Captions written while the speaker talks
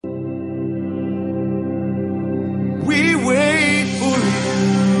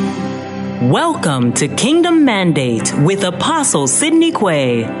Welcome to Kingdom Mandate with Apostle Sydney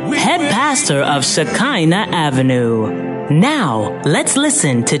Quaye, head pastor of Shekinah Avenue. Now, let's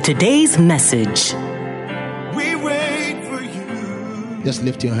listen to today's message. We wait for you. Just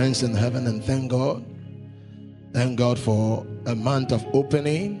lift your hands in heaven and thank God. Thank God for a month of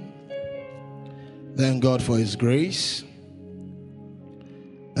opening. Thank God for His grace.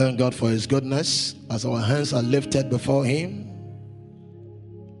 Thank God for His goodness. As our hands are lifted before Him,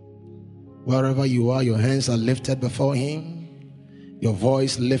 wherever you are, your hands are lifted before Him, your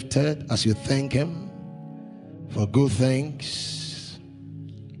voice lifted as you thank Him for good things.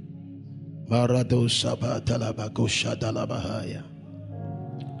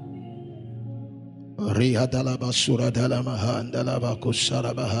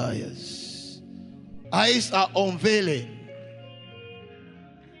 Eyes are unveiling,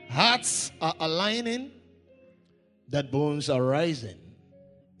 hearts are aligning, dead bones are rising.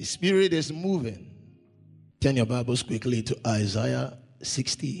 The Spirit is moving. Turn your Bibles quickly to Isaiah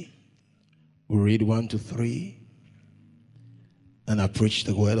 60. We'll read 1 to 3. And I preach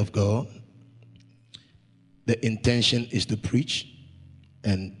the word of God. The intention is to preach.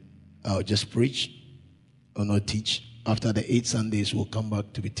 And I'll just preach or not teach. After the 8 Sundays, we'll come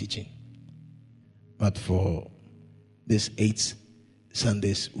back to be teaching. But for these 8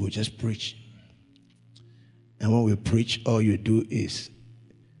 Sundays, we'll just preach. And when we preach, all you do is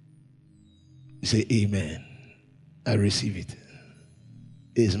say amen. I receive it.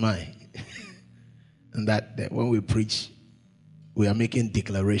 It is mine. And that when we preach, we are making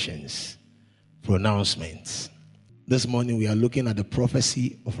declarations, pronouncements. This morning we are looking at the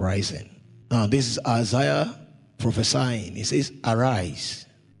prophecy of rising. Now this is Isaiah prophesying. He says, arise,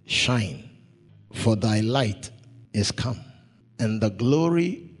 shine, for thy light is come, and the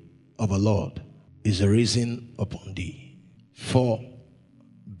glory of the Lord is risen upon thee. For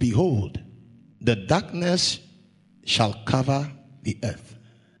behold, the darkness shall cover the earth,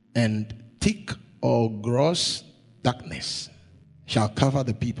 and thick or gross darkness shall cover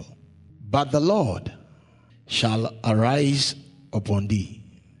the people. But the Lord shall arise upon thee,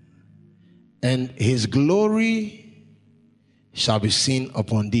 and his glory shall be seen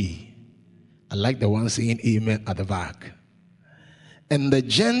upon thee. I like the one saying amen at the back. And the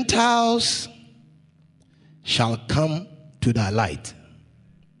Gentiles shall come to thy light,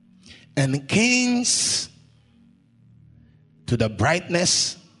 and kings to the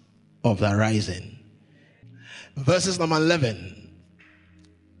brightness of the rising. Verses number 11.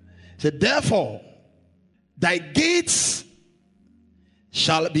 So therefore, thy gates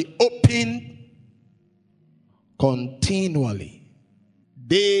shall be opened continually.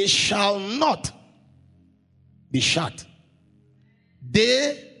 They shall not be shut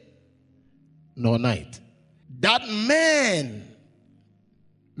day nor night, that man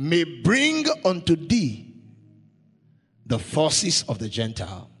may bring unto thee the forces of the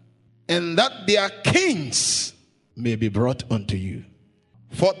Gentile, and that their kings may be brought unto you.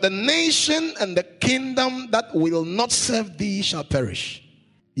 For the nation and the kingdom that will not serve thee shall perish.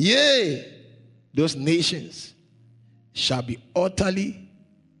 Yea, those nations shall be utterly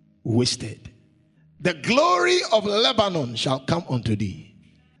wasted. The glory of Lebanon shall come unto thee,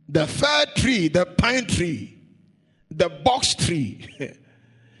 the fir tree, the pine tree, the box tree.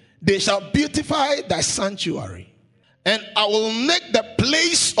 They shall beautify thy sanctuary, and I will make the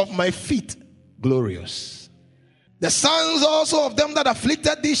place of my feet glorious. The sons also of them that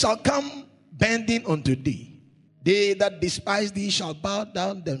afflicted thee shall come bending unto thee. They that despise thee shall bow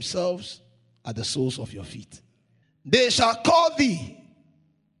down themselves at the soles of your feet. They shall call thee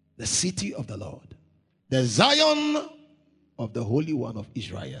the city of the Lord, the Zion of the Holy One of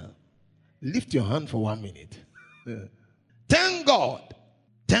Israel. Lift your hand for 1 minute. Thank God.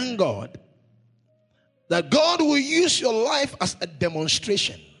 Thank God that God will use your life as a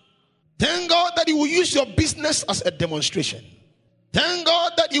demonstration. Thank God that He will use your business as a demonstration. Thank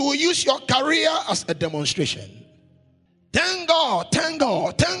God that He will use your career as a demonstration. Thank God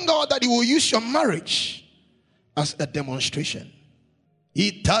that He will use your marriage as a demonstration.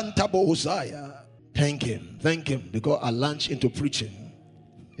 Thank Him, because I launch into preaching.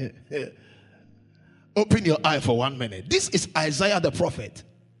 Open your eye for 1 minute. This is Isaiah the prophet.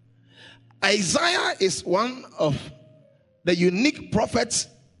 Isaiah is one of the unique prophets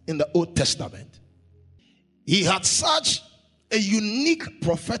in the Old Testament. He had such a unique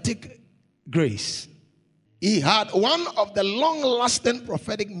prophetic grace. He had one of the long-lasting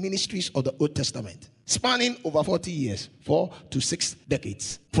prophetic ministries of the Old Testament, spanning over 40 years, 4 to 6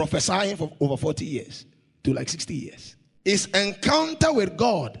 decades, prophesying for over 40 years to like 60 years. His encounter with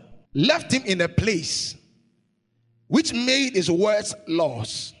God left him in a place which made his words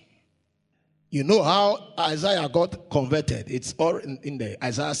laws. You know how Isaiah got converted. It's all in there.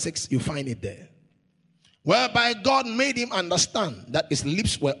 Isaiah 6, you find it there. Whereby God made him understand that his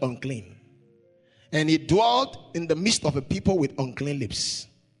lips were unclean. And he dwelt in the midst of a people with unclean lips.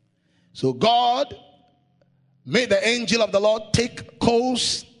 So God made the angel of the Lord take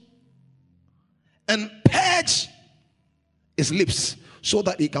coals and purge his lips so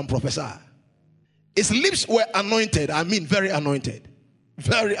that he can prophesy. His lips were anointed. I mean, very anointed.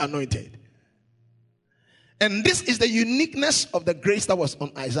 Very anointed. And this is the uniqueness of the grace that was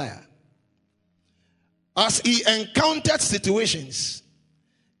on Isaiah. As he encountered situations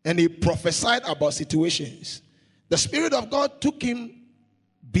and he prophesied about situations, the Spirit of God took him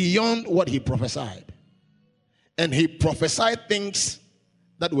beyond what he prophesied. And he prophesied things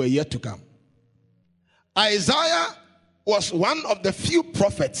that were yet to come. Isaiah was one of the few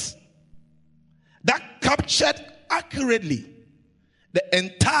prophets that captured accurately the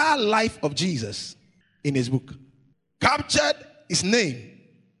entire life of Jesus in his book. Captured his name,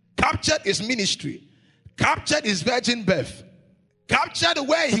 captured his ministry, captured his virgin birth, captured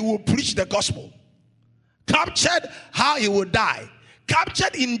where he will preach the gospel, captured how he will die,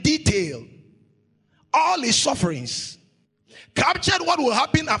 captured in detail all his sufferings, captured what will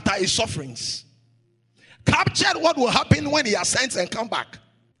happen after his sufferings, captured what will happen when he ascends and come back,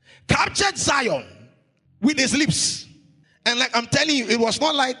 captured Zion with his lips. And like I'm telling you, it was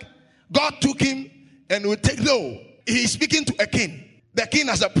not like God took him and would take, no, he's speaking to a king. The king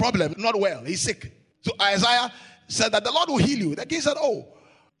has a problem, not well, he's sick. So Isaiah said that the Lord will heal you. The king said, oh,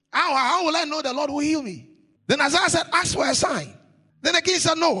 how will I know the Lord will heal me? Then Isaiah said, ask for a sign. Then the king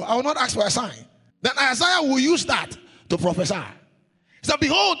said, no, I will not ask for a sign. Then Isaiah will use that to prophesy. He said,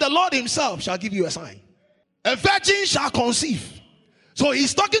 behold, the Lord himself shall give you a sign. A virgin shall conceive. So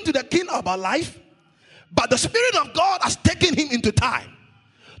he's talking to the king about life, but the Spirit of God has taken him into time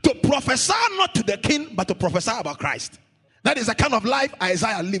to prophesy not to the king, but to prophesy about Christ. That is the kind of life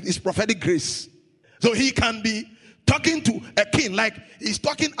Isaiah lived. It's prophetic grace. So he can be talking to a king like he's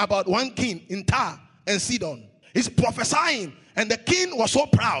talking about one king in Tyre and Sidon. He's prophesying, and the king was so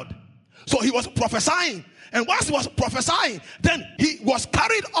proud. So he was prophesying, and whilst he was prophesying, then he was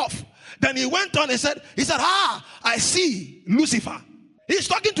carried off. Then he went on and said, I see Lucifer. He's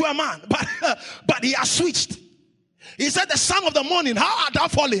talking to a man, but he has switched. He said, the son of the morning, how art thou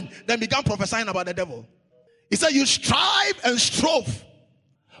fallen? Then began prophesying about the devil. He said, you strive and strove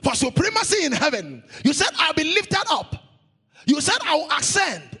for supremacy in heaven. You said, I'll be lifted up. You said, I will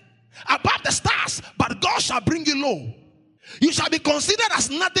ascend above the stars, but God shall bring you low. You shall be considered as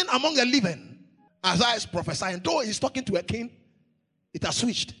nothing among the living. Isaiah is prophesying. Though he's talking to a king, it has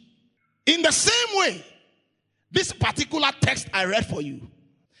switched. In the same way, this particular text I read for you,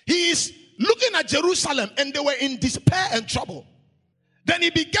 he is looking at Jerusalem and they were in despair and trouble. Then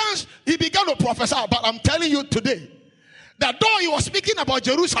he began to prophesy. But I'm telling you today that though he was speaking about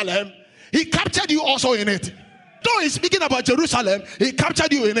Jerusalem, he captured you also in it. Though he's speaking about Jerusalem, he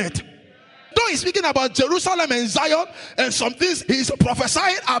captured you in it. Though he's speaking about Jerusalem and Zion and some things, he's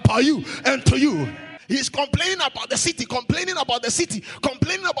prophesying about you and to you. He's complaining about the city, complaining about the city,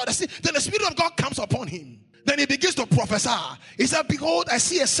 complaining about the city. Then the Spirit of God comes upon him. Then he begins to prophesy. He said, behold, I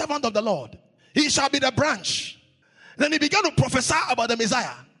see a servant of the Lord. He shall be the branch. Then he began to prophesy about the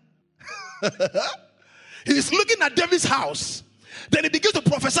Messiah. He's looking at David's house. Then he begins to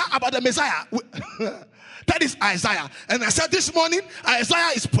prophesy about the Messiah. That is Isaiah. And I said this morning,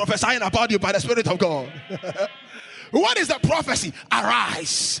 Isaiah is prophesying about you by the Spirit of God. What is the prophecy?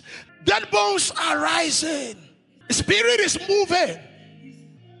 Arise. Dead bones are rising. Spirit is moving.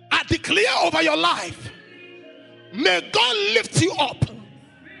 I declare over your life, may God lift you up.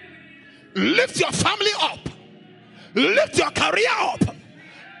 Lift your family up. Lift your career up.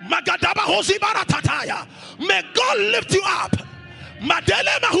 Magadaba Hosibara Tataya. May God lift you up.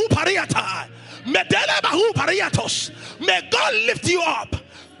 Madele Mahu Pariata. Medele Mahu Pariatos. May God lift you up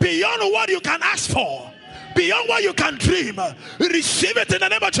beyond what you can ask for, beyond what you can dream. Receive it in the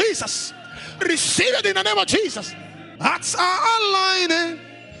name of Jesus. Receive it in the name of Jesus. That's our line.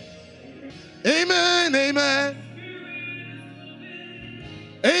 Amen, amen.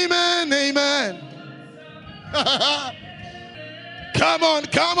 Amen, amen. Come on,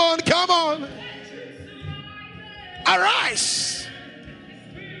 come on, come on. Arise.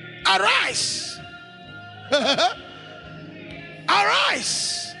 Arise.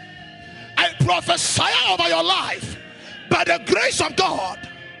 Arise. I prophesy over your life. By the grace of God,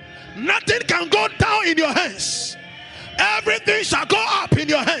 nothing can go down in your hands. Everything shall go up in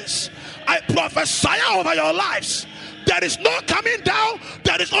your hands. I prophesy over your lives. There is no coming down.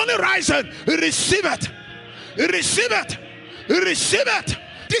 There is only rising. Receive it. Receive it. Receive it.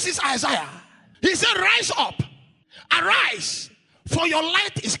 This is Isaiah. He said, rise up, arise, for your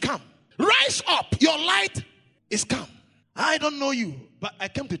light is come. Rise up, your light is come. I don't know you, but I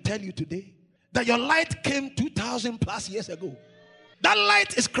came to tell you today that your light came 2,000 plus years ago. That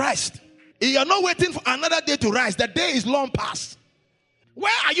light is Christ. You are not waiting for another day to rise. The day is long past.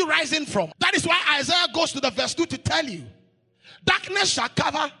 Where are you rising from? That is why Isaiah goes to the verse 2 to tell you, darkness shall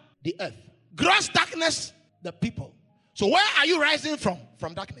cover the earth. Gross darkness, the people. So where are you rising from?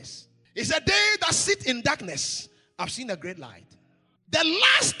 From darkness. He said, they that sit in darkness have seen a great light. The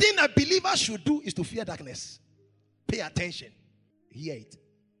last thing a believer should do is to fear darkness. Pay attention. Hear it.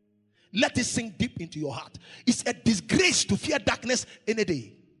 Let it sink deep into your heart. It's a disgrace to fear darkness any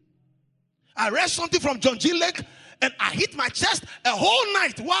day. I read something from John G. Lake and I hit my chest a whole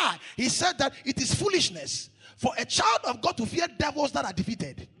night. Why? He said that it is foolishness for a child of God to fear devils that are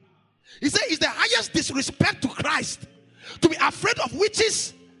defeated. He said it's the highest disrespect to Christ to be afraid of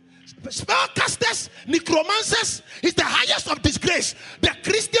witches, spellcasters, necromancers. It's the highest of disgrace. The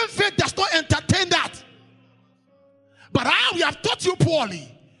Christian faith does not entertain that. But we have taught you poorly.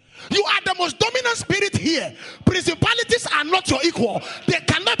 You are the most dominant spirit here. Principalities are not your equal. They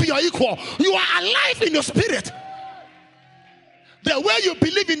cannot be your equal. You are alive in your spirit. The way you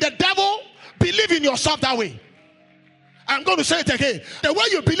believe in the devil, believe in yourself that way. I'm going to say it again. The way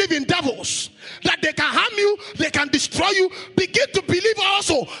you believe in devils, that they can harm you, they can destroy you, begin to believe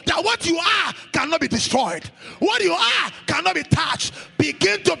also that what you are cannot be destroyed. What you are cannot be touched.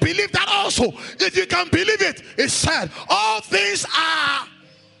 Begin to believe that also. If you can believe it, it's said, all things are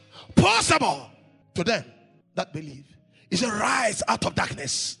possible to them that believe. It's a rise out of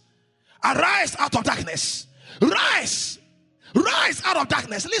darkness. Arise out of darkness. Rise. Rise out of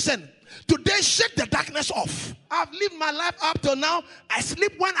darkness. Listen. Today, shake the darkness off. I've lived my life up till now. I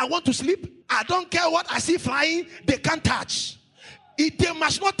sleep when I want to sleep. I don't care what I see flying. They can't touch. They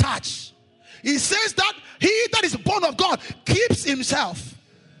must not touch. He says that he that is born of God keeps himself.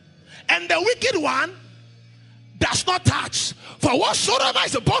 And the wicked one does not touch. For whatsoever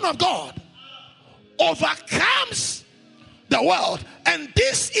is born of God overcomes the world. And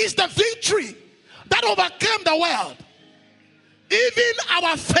this is the victory that overcame the world. Even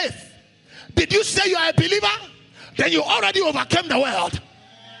our faith. Did you say you are a believer? Then you already overcame the world.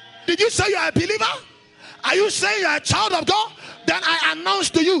 Did you say you are a believer? Are you saying you are a child of God? Then I announce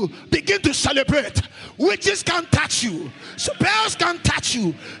to you, begin to celebrate. Witches can't touch you. Spells can't touch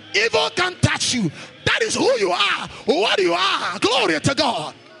you. Evil can't touch you. That is who you are. What you are. Glory to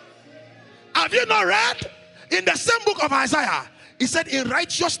God. Have you not read in the same book of Isaiah? He said, in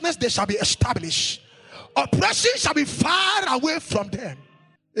righteousness they shall be established. Oppression shall be far away from them.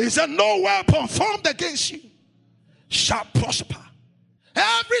 He said, no weapon formed against you shall prosper.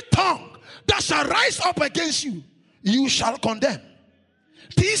 Every tongue that shall rise up against you, you shall condemn.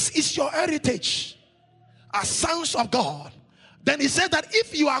 This is your heritage as sons of God. Then he said that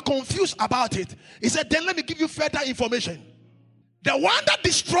if you are confused about it, he said, then let me give you further information. The one that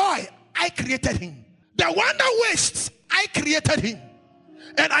destroys, I created him. The one that wastes, I created him.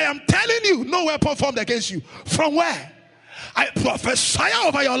 And I am telling you, no weapon formed against you. From where? I prophesy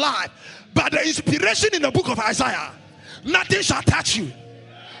over your life by the inspiration in the book of Isaiah. Nothing shall touch you.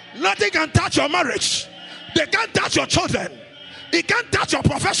 Nothing can touch your marriage. They can't touch your children. It can't touch your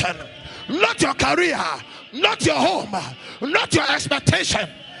profession. Not your career. Not your home. Not your expectation.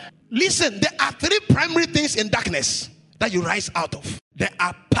 Listen, there are three primary things in darkness that you rise out of. There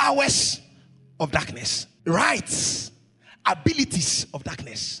are powers of darkness. Rights. Abilities of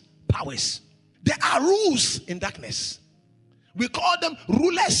darkness. Powers. There are rules in darkness. We call them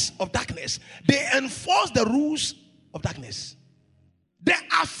rulers of darkness. They enforce the rules of darkness. There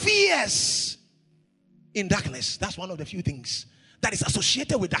are fears in darkness. That's one of the few things that is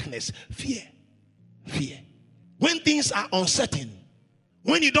associated with darkness. Fear. Fear. When things are uncertain,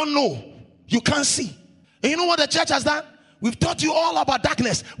 when you don't know, you can't see. And you know what the church has done? We've taught you all about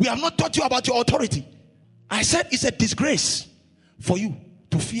darkness. We have not taught you about your authority. I said it's a disgrace for you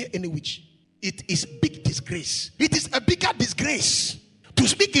to fear any witch. It is big disgrace. It is a bigger disgrace to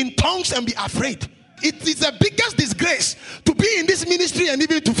speak in tongues and be afraid. It is the biggest disgrace to be in this ministry and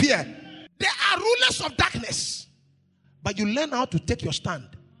even to fear. There are rulers of darkness, but you learn how to take your stand.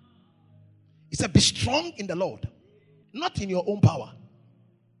 It's a be strong in the Lord, not in your own power,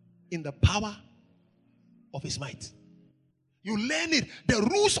 in the power of his might. You learn it. The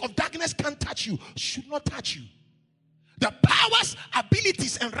rules of darkness can't touch you, should not touch you. The powers,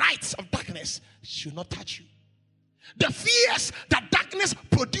 abilities, and rights of darkness should not touch you. The fears that darkness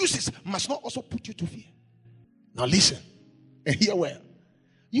produces must not also put you to fear. Now listen and hear well.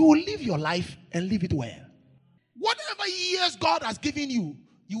 You will live your life and live it well. Whatever years God has given you,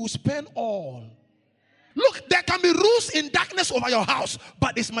 you will spend all. Look, there can be rules in darkness over your house,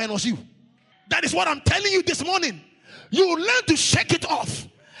 but it's minus you. That is what I'm telling you this morning. You learn to shake it off.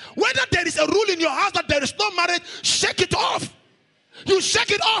 Whether there is a rule in your house that there is no marriage, shake it off. You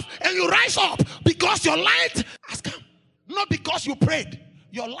shake it off and you rise up because your light has come. Not because you prayed.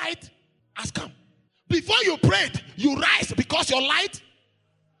 Your light has come. Before you prayed, you rise because your light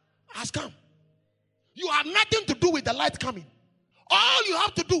has come. You have nothing to do with the light coming. All you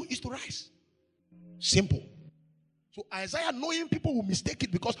have to do is to rise. Simple. So Isaiah, knowing people will mistake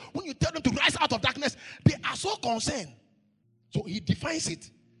it, because when you tell them to rise out of darkness, they are so concerned. So he defines it.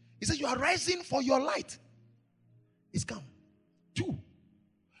 He says, you are rising for your light. It's come. 2.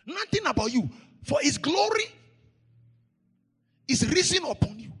 Nothing about you. For his glory is risen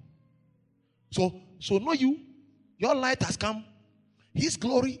upon you. So not you. Your light has come. His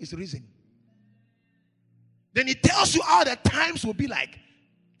glory is risen. Then he tells you how the times will be like.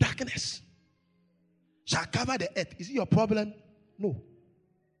 Darkness shall cover the earth. Is it your problem? No.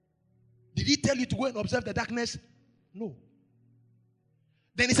 Did he tell you to go and observe the darkness? No.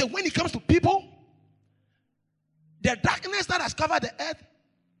 Then he said, when it comes to people, the darkness that has covered the earth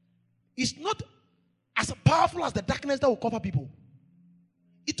is not as powerful as the darkness that will cover people.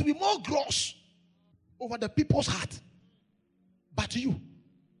 It will be more gross over the people's heart. But you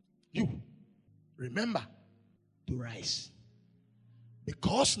remember to rise,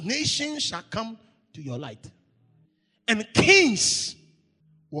 because nations shall come to your light, and kings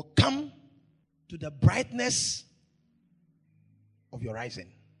will come to the brightness of your rising.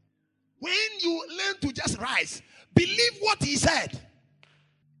 When you learn to just rise, believe what he said,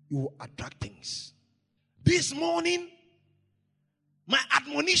 you will attract things. This morning, my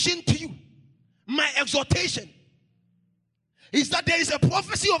admonition to you, my exhortation, is that there is a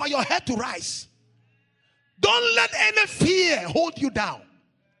prophecy over your head to rise. Don't let any fear hold you down.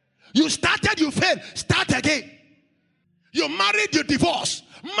 You started, you failed, start again. You married, you divorced,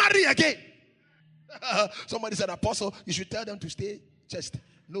 marry again. Somebody said, Apostle, you should tell them to stay just.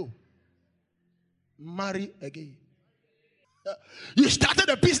 No. Marry again. You started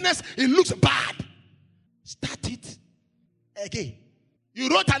a business, it looks bad. Start it again. You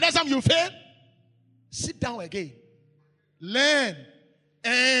wrote an exam, you failed. Sit down again. Learn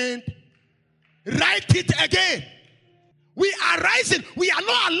and write it again. We are rising. We are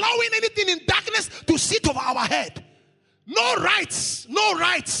not allowing anything in darkness to sit over our head. No rights. No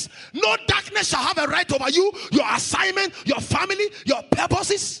rights. No darkness shall have a right over you, your assignment, your family, your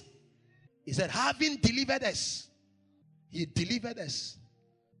purposes. He said, having delivered us, he delivered us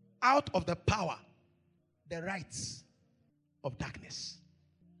out of the power, the rights of darkness.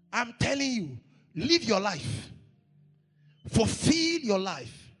 I'm telling you, live your life. Fulfill your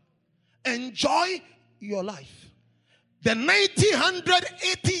life. Enjoy your life. The 90,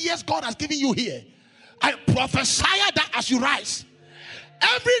 180 years God has given you here, I prophesy that as you rise,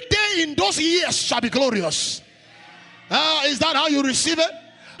 every day in those years shall be glorious. Is that how you receive it?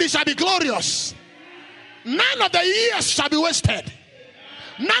 It shall be glorious. None of the years shall be wasted.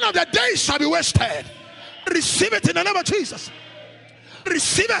 None of the days shall be wasted. Receive it in the name of Jesus.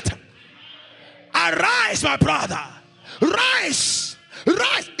 Receive it. Arise, my brother. Rise.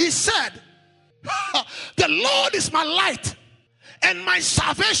 Rise. He said, the Lord is my light and my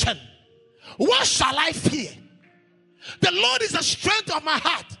salvation. What shall I fear? The Lord is the strength of my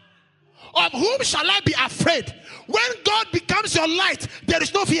heart. Of whom shall I be afraid? When God becomes your light, there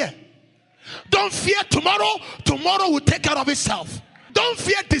is no fear. Don't fear tomorrow. Tomorrow will take care of itself. Don't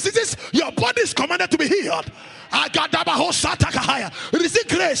fear diseases. Your body is commanded to be healed. Receive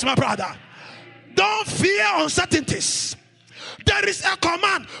grace, my brother. Don't fear uncertainties. There is a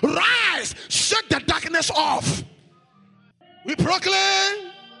command. Rise. Shake the darkness off. We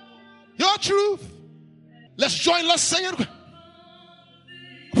proclaim your truth. Let's join. Let's sing it.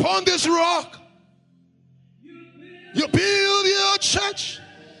 Upon this rock, you build your church.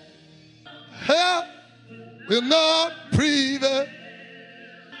 Hell will not prevail.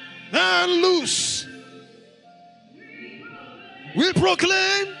 And loose. We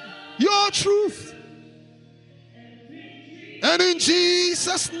proclaim your truth. And in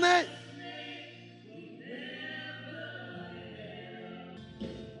Jesus' name.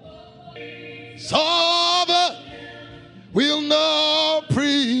 Sovereign will not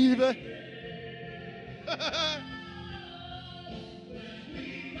prevail.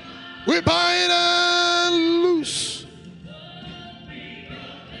 We bind and loose.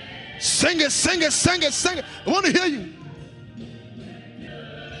 Sing it, sing it, sing it, sing it. I want to hear you.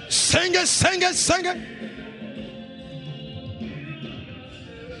 Sing it, sing it, sing it.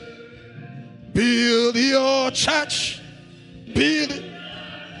 Build your church. Build it.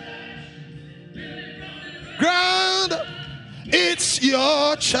 It's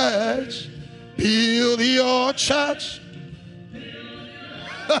your church. Build your church.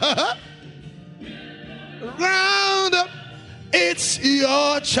 Round up. It's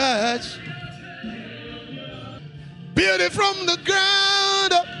your church. Build it from the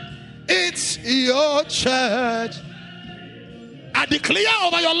ground up. It's your church. I declare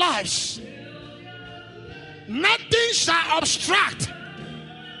over your lives, nothing shall obstruct.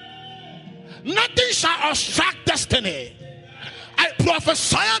 Nothing shall obstruct destiny. I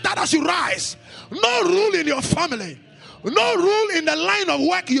prophesy that as you rise, no rule in your family, no rule in the line of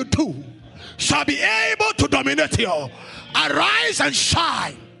work you do shall be able to dominate you. Arise and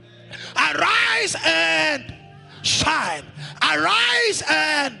shine. Arise and shine. Arise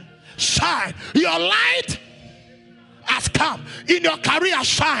and shine. Your light has come. In your career,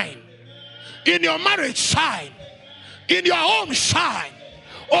 shine. In your marriage, shine. In your home, shine.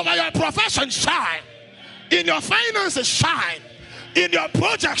 Over your profession, shine. In your finances, shine. In your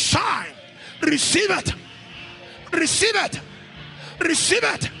project, shine. Receive it. Receive it. Receive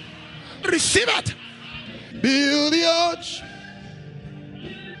it. Receive it. Build your church.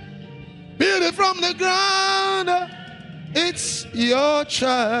 Build it from the ground. It's your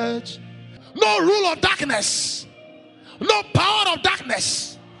church. No rule of darkness. No power of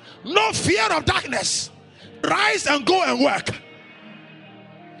darkness. No fear of darkness. Rise and go and work.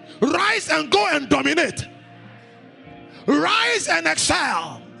 Rise and go and dominate. Rise and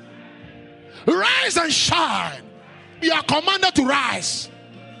excel. Rise and shine. You are commanded to rise.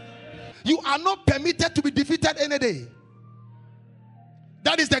 You are not permitted to be defeated any day.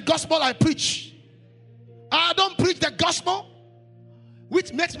 That is the gospel I preach. I don't preach the gospel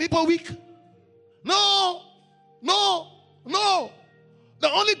which makes people weak. No. The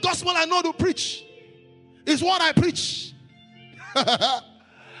only gospel I know to preach is what I preach.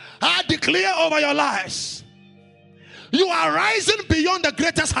 I declare over your lives, you are rising beyond the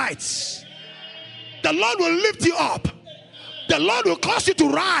greatest heights. The Lord will lift you up. The Lord will cause you to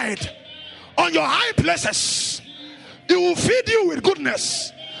ride on your high places. He will feed you with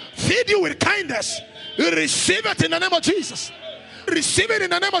goodness, feed you with kindness. Receive it in the name of Jesus. Receive it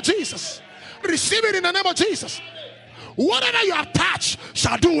in the name of Jesus. Receive it in the name of Jesus. Whatever you have touched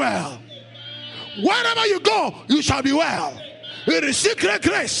shall do well. Wherever you go, you shall be well. Receive great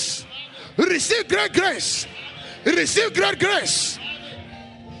grace. Receive great grace. Receive great grace.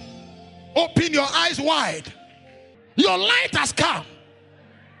 Open your eyes wide. Your light has come.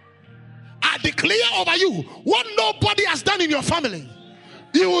 I declare over you what nobody has done in your family.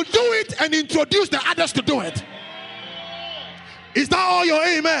 You will do it and introduce the others to do it. Is that all your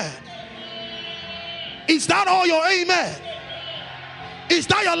amen? Is that all your amen? Is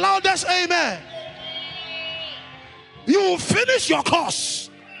that your loudest amen? You will finish your course.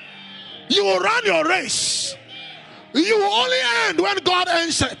 You will run your race. You will only end when God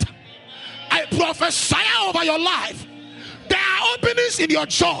ends it. I prophesy over your life. There are openings in your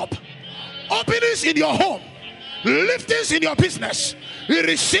job, openings in your home, liftings in your business.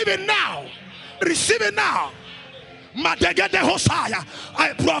 Receive it now. Receive it now.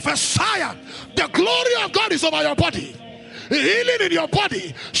 I prophesy the glory of God is over your body. Healing in your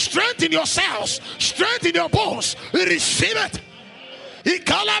body, strength in your cells, strength in your bones. Receive it.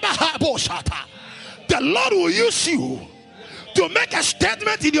 The Lord will use you to make a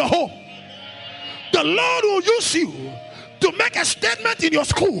statement in your home. The Lord will use you to make a statement in your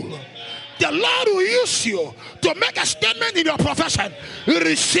school. The Lord will use you to make a statement in your profession.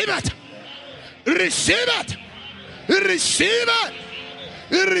 Receive it. Receive it. Receive it.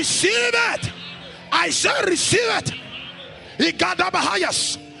 Receive it. I say receive it.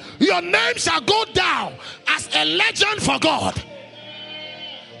 Your name shall go down as a legend for God.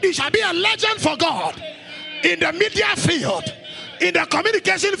 You shall be a legend for God in the media field, in the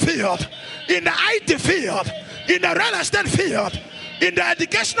communication field, in the IT field, in the real estate field, in the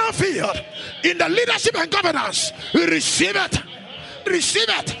educational field, in the leadership and governance. Receive it. Receive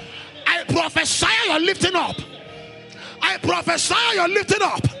it. I prophesy you're lifting up. I prophesy you're lifting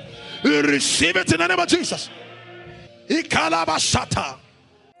up. Receive it in the name of Jesus. So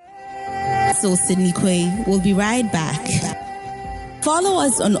Sydney Quaye will be right back. Follow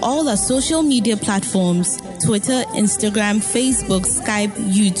us on all our social media platforms: Twitter, Instagram, Facebook, Skype,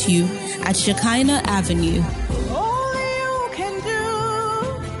 YouTube at Shekinah Avenue. Only you can do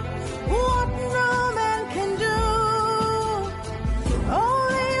what no man can do.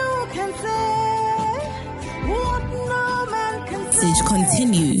 Only you can say what no man can say. Message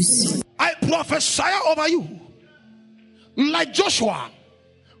continues. I prophesy over you. Like Joshua,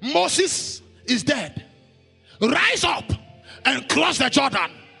 Moses is dead. Rise up and cross the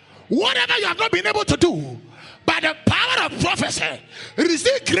Jordan. Whatever you have not been able to do, By the power of prophecy,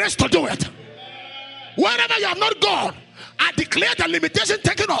 receive grace to do it. Wherever you have not gone, I declare the limitation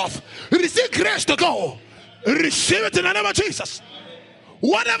taken off. Receive grace to go. Receive it in the name of Jesus.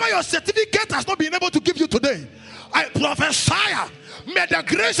 Whatever your certificate has not been able to give you today, I prophesy, may the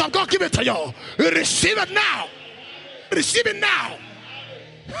grace of God give it to you. Receive it now. Receive it now.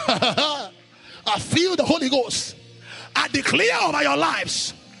 I feel the Holy Ghost. I declare over your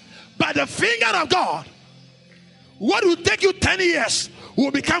lives, by the finger of God, what will take you 10 years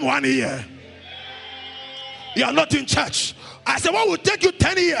will become 1 year. You are not in church. I said, what will take you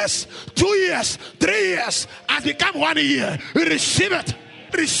 10 years, 2 years, 3 years has become 1 year. Receive it.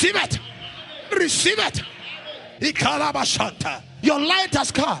 Receive it. Receive it. Your light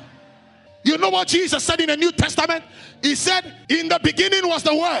has come. You know what Jesus said in the New Testament? He said, in the beginning was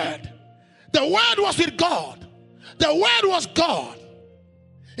the Word. The Word was with God. The Word was God.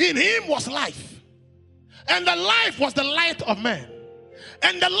 In Him was life. And the life was the light of man.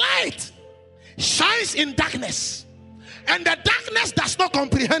 And the light shines in darkness. And the darkness does not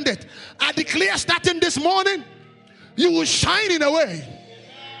comprehend it. I declare, starting this morning, you will shine in a way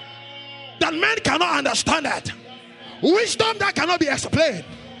that men cannot understand that. Wisdom that cannot be explained.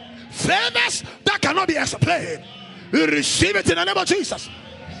 Favors that cannot be explained. You receive it in the name of Jesus.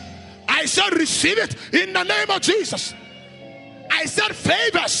 I said receive it in the name of Jesus. I said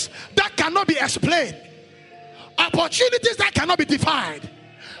favors that cannot be explained. Opportunities that cannot be defined.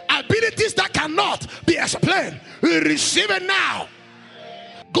 Abilities that cannot be explained. Receive it now.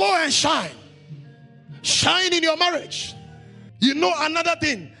 Go and shine. Shine in your marriage. You know another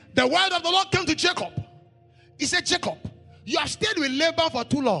thing. The word of the Lord came to Jacob. He said, Jacob, you have stayed with Laban for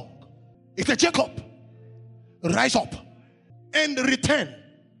too long. He said, Jacob, rise up and return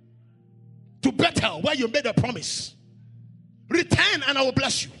to Bethel where you made a promise. Return and I will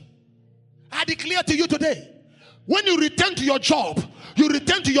bless you. I declare to you today, when you return to your job, you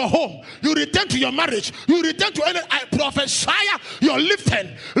return to your home, you return to your marriage, you return to any, I prophesy you're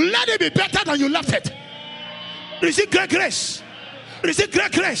lifted. Let it be better than you left it. Receive great grace. Receive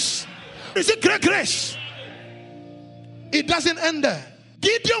great grace. Receive great grace. It doesn't end there.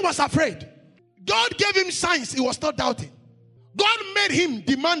 Gideon was afraid. God gave him signs. He was still doubting. God made him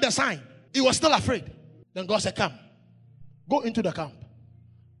demand a sign. He was still afraid. Then God said, come. Go into the camp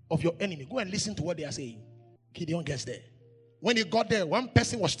of your enemy. Go and listen to what they are saying. Gideon gets there. When he got there, one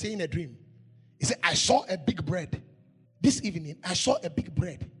person was saying a dream. He said, I saw a big bread. This evening, I saw a big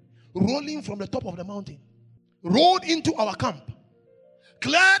bread rolling from the top of the mountain. Rolled into our camp.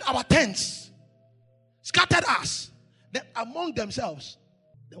 Cleared our tents. Scattered us. Then among themselves,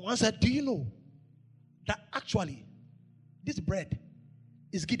 the one said, do you know that actually this bread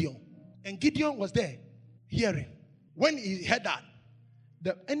is Gideon? And Gideon was there hearing. When he heard that,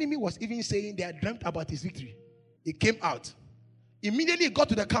 the enemy was even saying they had dreamt about his victory. He came out. Immediately he got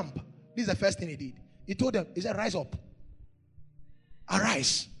to the camp. This is the first thing he did. He told them, he said, rise up.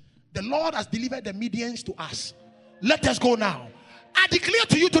 Arise. The Lord has delivered the Midians to us. Let us go now. I declare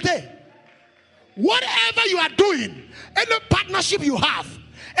to you today, whatever you are doing, any partnership you have,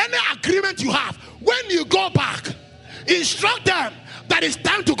 any agreement you have, when you go back, instruct them that it's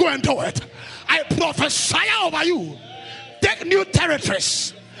time to go and do it. I prophesy over you. Take new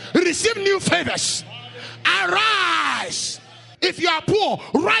territories. Receive new favors. Arise. If you are poor,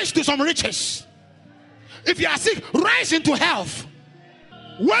 rise to some riches. If you are sick, rise into health.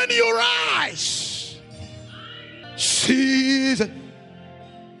 When you rise, season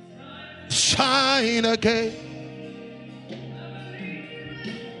shine again.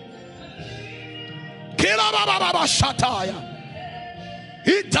 Kilababa Shataya.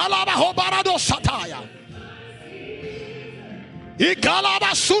 Italaba Hobarado Shataya.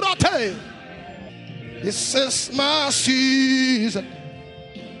 Ikalaba Surate. This is my season.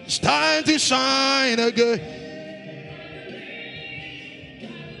 It's time to shine again.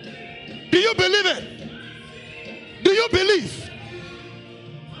 Do you believe it? Do you believe?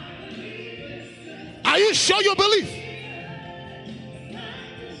 Are you sure you believe?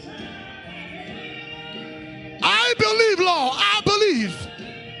 I believe, Lord. I believe.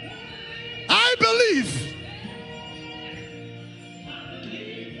 I believe.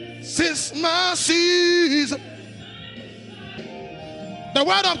 Since my season. The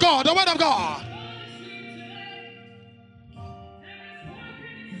word of God. The word of God.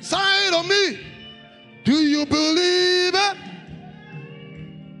 Side of me. Do you believe it?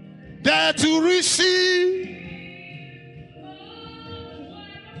 Dare to receive.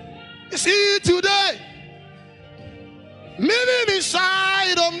 You see today. Living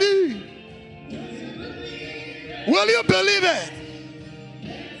inside of me. Will you believe it?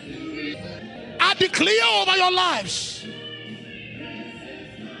 I declare over your lives.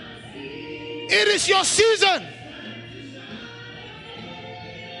 It is your season.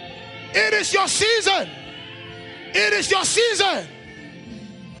 It is your season. It is your season.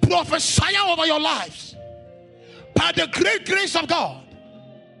 Prophesy over your lives. By the great grace of God.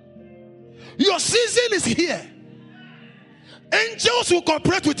 Your season is here. Angels will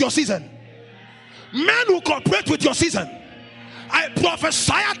cooperate with your season. Men will cooperate with your season. I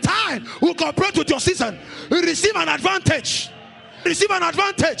prophesy a time will cooperate with your season. Receive an advantage. Receive an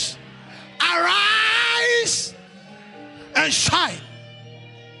advantage. Arise and shine.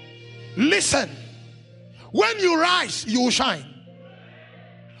 Listen. When you rise, you will shine.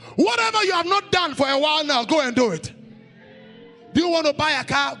 Whatever you have not done for a while now, go and do it. Do you want to buy a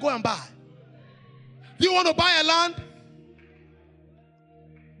car? Go and buy. Do you want to buy a land?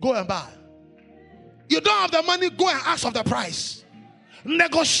 Go and buy. You don't have the money, go and ask of the price.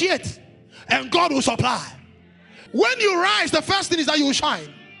 Negotiate, and God will supply. When you rise, the first thing is that you will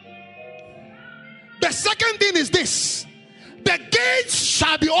shine. The second thing is this: the gates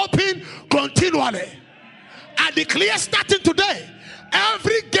shall be open continually. I declare starting today,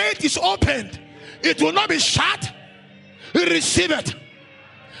 every gate is opened. It will not be shut. Receive it.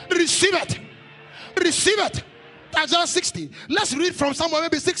 Receive it. Receive it. Isaiah 60. Let's read from somewhere,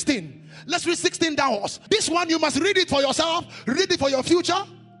 maybe 16. Let's read 16 downwards. This one you must read it for yourself. Read it for your future.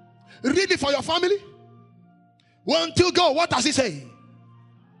 Read it for your family. 1, 2, go. What does he say?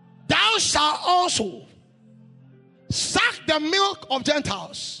 Thou shalt also suck the milk of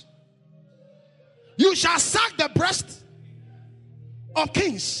Gentiles. You shall suck the breast of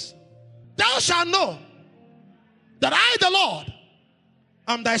kings. Thou shalt know that I, the Lord,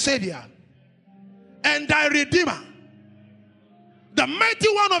 am thy Savior and thy Redeemer, the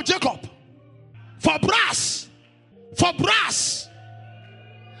mighty one of Jacob. For brass,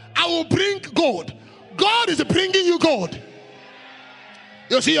 I will bring gold. God is bringing you gold.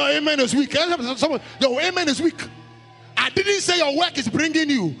 You see, your amen is weak. Your amen is weak. I didn't say your work is bringing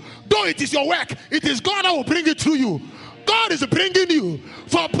you. Though it is your work, it is God that will bring it through you. God is bringing you.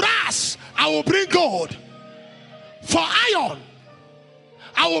 For brass, I will bring gold. For iron,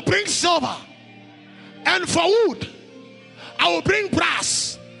 I will bring silver. And for wood, I will bring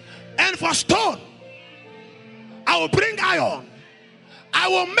brass. And for stone, I will bring iron. I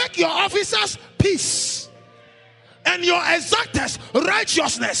will make your officers peace, and your exactors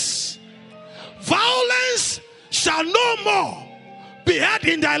righteousness. Violence shall no more be had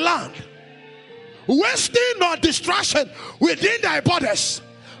in thy land, wasting or destruction within thy borders.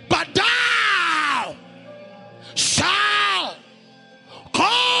 But thou shalt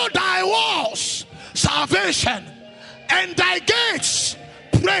call thy walls salvation, and thy gates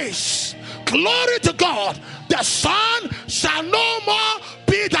praise. Glory to God. The sun shall no more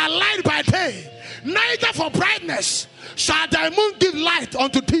be thy light by day, neither for brightness shall thy moon give light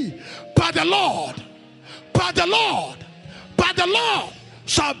unto thee. But the Lord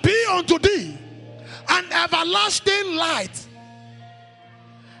shall be unto thee an everlasting light,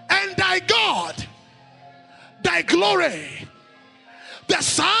 and thy God, thy glory. The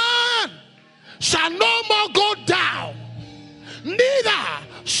sun shall no more go down, neither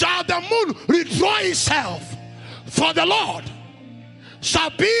shall the moon withdraw itself. For the Lord shall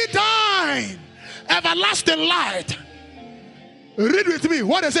be thine everlasting light. Read with me.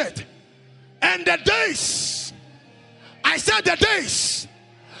 What is it? And the days, I said the days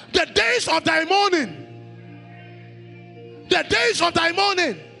of thy mourning, the days of thy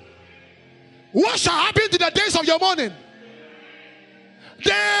mourning. What shall happen to the days of your mourning?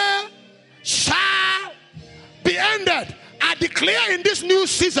 They shall be ended. I declare in this new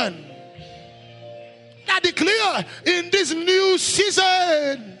season, I declare in this new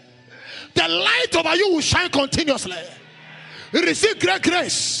season, the light over you will shine continuously. Receive great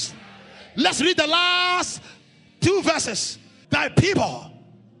grace. Let's read the last 2 verses. Thy people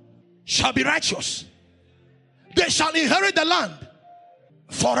shall be righteous. They shall inherit the land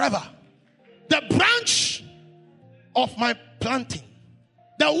forever. The branch of my planting,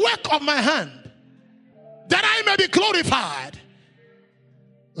 the work of my hand, that I may be glorified.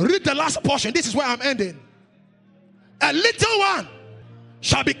 Read the last portion. This is where I'm ending. A little one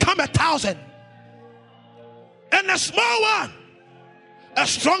shall become 1,000, and a small one a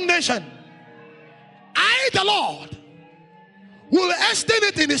strong nation. I, the Lord, will extend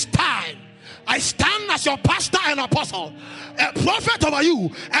it in his time. I stand as your pastor and apostle, a prophet over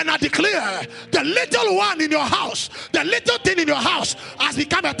you, and I declare the little one in your house, the little thing in your house has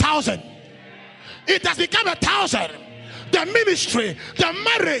become 1,000. It has become 1,000. The ministry, the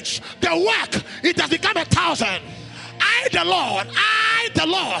marriage, the work, it has become 1,000. I the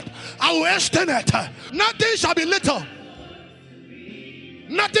Lord, I will extend it. Nothing shall be little.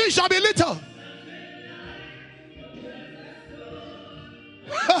 Nothing shall be little.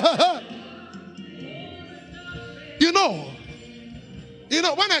 You know,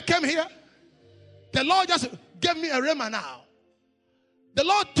 when I came here, the Lord just gave me a rhema now. The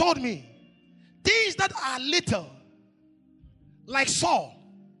Lord told me, things that are little, like Saul,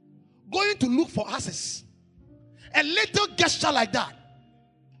 going to look for asses. A little gesture like that.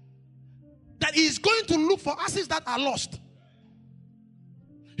 That he is going to look for asses that are lost.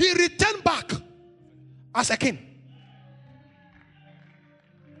 He returned back as a king.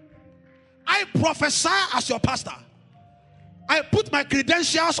 I prophesy as your pastor. I put my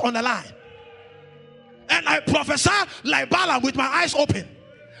credentials on the line. And I prophesy like Balaam with my eyes open.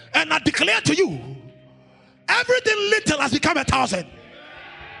 And I declare to you, everything little has become 1,000.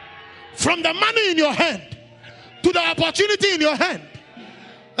 From the money in your hand to the opportunity in your hand,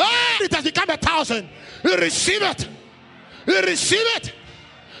 it has become 1,000. You receive it. You receive it.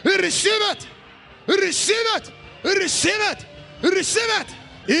 You receive it. You receive it. You receive it. You receive it.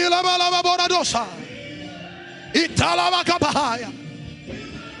 Ilabalababoradosa. Italabakabahaya.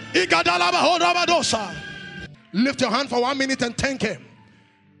 Igadalabahorabadosa. Lift your hand for 1 minute and thank him.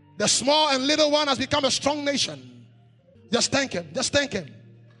 The small and little one has become a strong nation. Just thank him. Just thank him.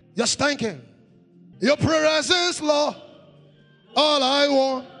 Just thank him. Your presence, Lord. All I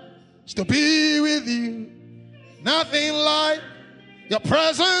want is to be with you. Nothing like your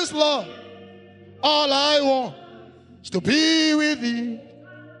presence, Lord. All I want is to be with you.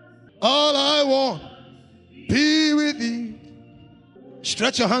 All I want, be with you.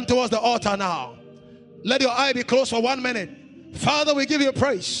 Stretch your hand towards the altar now. Let your eye be closed for 1 minute. Father, we give you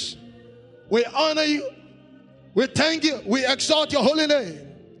praise. We honor you. We thank you. We exalt your holy name.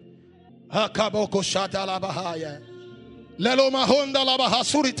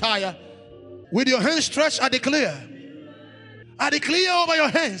 With your hands stretched, I declare over your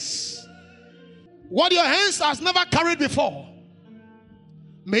hands what your hands has never carried before.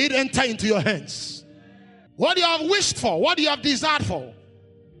 May it enter into your hands. What you have wished for, what you have desired for.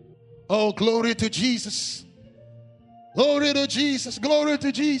 Oh, glory to Jesus. Glory to Jesus. Glory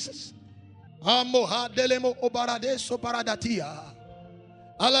to Jesus. Amohadelemo obaradeso paradatia.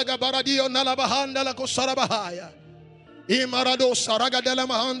 Alaga baradio nalabahanda la kosarabahaya. Imarado saragadela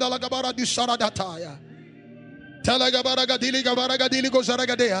mahanda la gabaradu saradataya. Talaga baragadili gabaragadili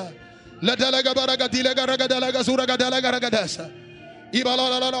gozaragadea. La dalaga baragadila garagadala gazuragadala garagadasa.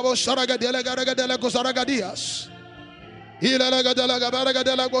 Ibala la la bosaragadela garagadela gozaragadias. Ilalagadala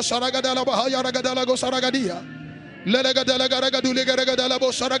gabaragadela gozaragadala bahaya ragadala gozaragadia. Lelagadala garagadule garagadala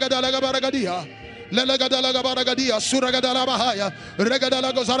bosaragadala gabaragadia. Lelagadala gabaragadia suragadala bahaya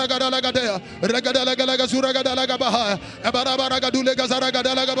regadala gozaragadala gadea regadala galaga suragadala gabahaya abaragadule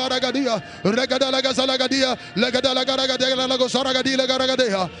gazaragadala gabaragadia regadala gazalagadia legadala garagadela gozaragadila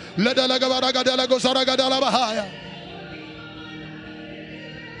garagadea ledala gabaragadala gozaragadala bahaya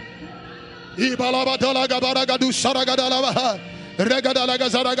ibalabadala gabaragadu saragadala bahaya regadala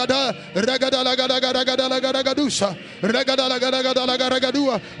gazaragada regadala garagadala garagadusa regadala garagadala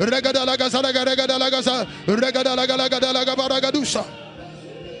garagadua regadala gazaragadala gaza regadala garagadala gabaragadusa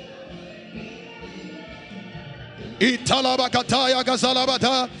italabakataya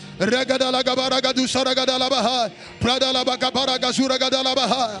gazalabata regadala gabaragadusa regadala baha pradala bakapara gazura gadala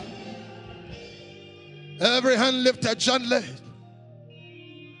baha. Every hand lifted gently.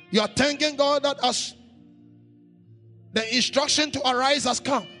 You are thanking God that as the instruction to arise has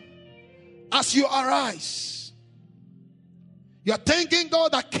come. As you arise, you are thanking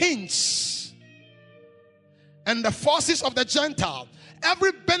God that kings and the forces of the Gentile,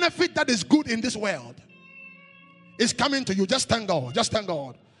 every benefit that is good in this world is coming to you. Just thank God. Just thank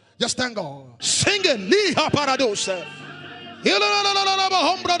God. Just thank God. Sing it. Liha paradose.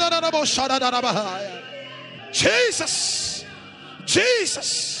 Jesus.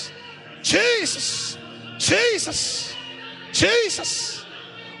 Jesus. Jesus. Jesus. Jesus,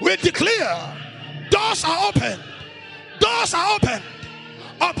 we declare doors are open. Doors are open.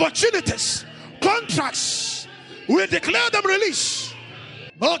 Opportunities, contracts, we declare them release.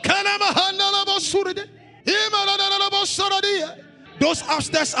 Those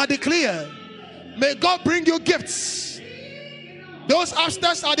upstairs are declared. May God bring you gifts. Those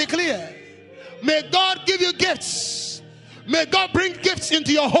upstairs are declared. May God give you gifts. May God bring gifts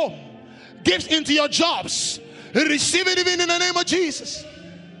into your home, gifts into your jobs. Receive it even in the name of Jesus.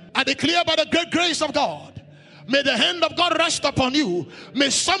 I declare by the great grace of God, may the hand of God rest upon you. May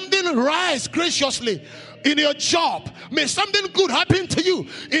something rise graciously in your job. May something good happen to you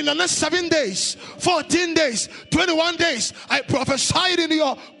in the next 7 days, 14 days, 21 days. I prophesy it in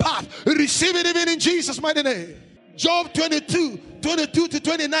your path. Receive it even in Jesus' mighty name. Job 22 to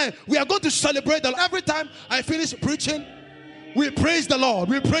 29. We are going to celebrate the Lord. Every time I finish preaching, we praise the Lord.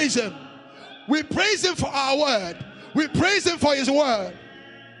 We praise Him. We praise Him for our word. We praise Him for His word.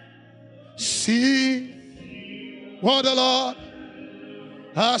 See what the Lord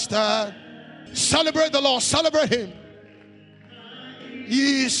has done. Celebrate the Lord. Celebrate Him.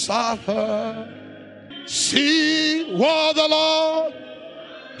 Ye suffer. See what the Lord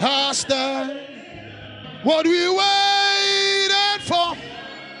has done. What we waited for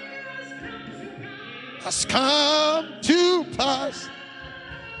has come to pass.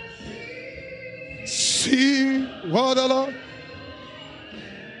 See what the Lord.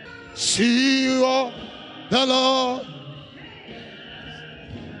 See what the Lord.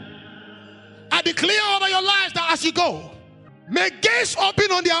 I declare over your lives that as you go, may gates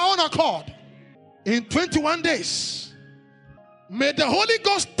open on their own accord. In 21 days, may the Holy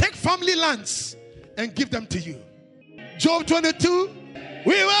Ghost take family lands and give them to you. Job 22,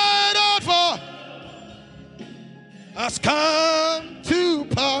 we wait out for has come to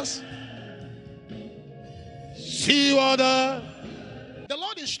pass. See what the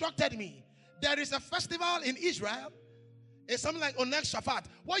Lord instructed me. There is a festival in Israel. It's something like Oneg Shafat.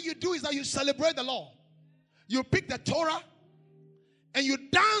 What you do is that you celebrate the Lord. You pick the Torah and you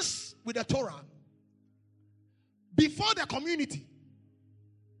dance with the Torah before the community.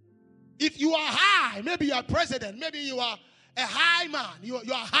 If you are high, maybe you are president, maybe you are a high man, you are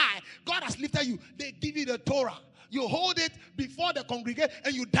high. God has lifted you. They give you the Torah. You hold it before the congregation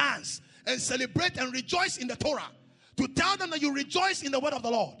and you dance and celebrate and rejoice in the Torah to tell them that you rejoice in the word of the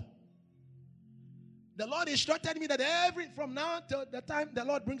Lord. The Lord instructed me that from now till the time the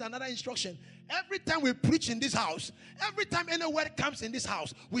Lord brings another instruction, every time we preach in this house, every time any word comes in this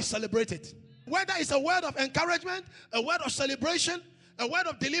house, we celebrate it. Whether it's a word of encouragement, a word of celebration, a word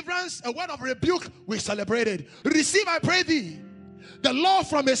of deliverance, a word of rebuke, we celebrate it. Receive, I pray thee, the law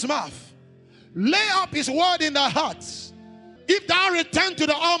from His mouth. Lay up His word in thy hearts. If thou return to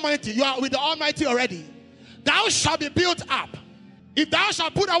the Almighty, you are with the Almighty already. Thou shalt be built up. If thou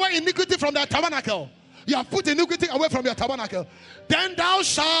shalt put away iniquity from thy tabernacle, you have put iniquity away from your tabernacle. Then thou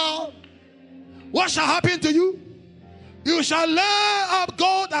shalt, what shall happen to you? You shall lay up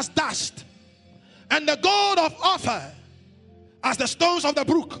gold as dust, and the gold of Ophir as the stones of the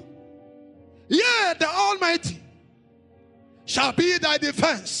brook. Yea, the Almighty shall be thy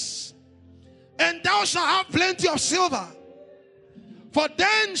defense, and thou shalt have plenty of silver. For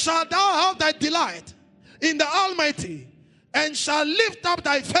then shalt thou have thy delight in the Almighty, and shall lift up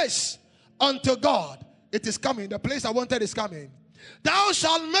thy face unto God. It is coming. The place I wanted is coming. Thou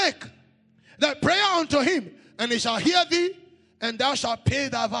shalt make thy prayer unto Him, and He shall hear thee, and thou shalt pay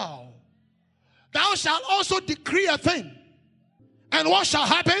thy vow. Thou shalt also decree a thing. And what shall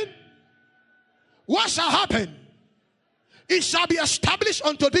happen? What shall happen? It shall be established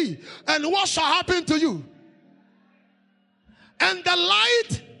unto thee. And what shall happen to you? And the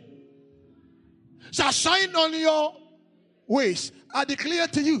light shall shine on your ways. I declare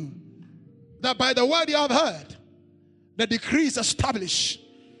to you that by the word you have heard, the decree is established.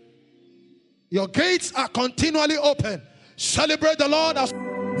 Your gates are continually open. Celebrate the Lord as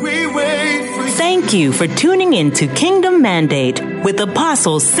we wait for you. Thank you for tuning in to Kingdom Mandate with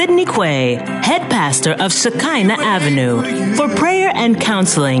Apostle Sydney Quaye, head pastor of Shekinah Avenue. For prayer and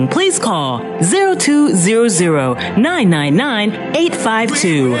counseling, please call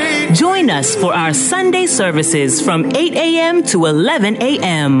 0200-999-852. Join us for our Sunday services from 8 a.m. to 11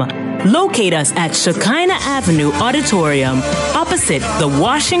 a.m. Locate us at Shekinah Avenue Auditorium, opposite the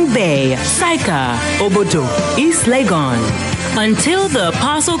Washing Bay, Saika, Obodo, East Legon. Until the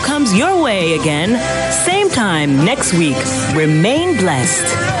apostle comes your way again, same time next week, remain blessed.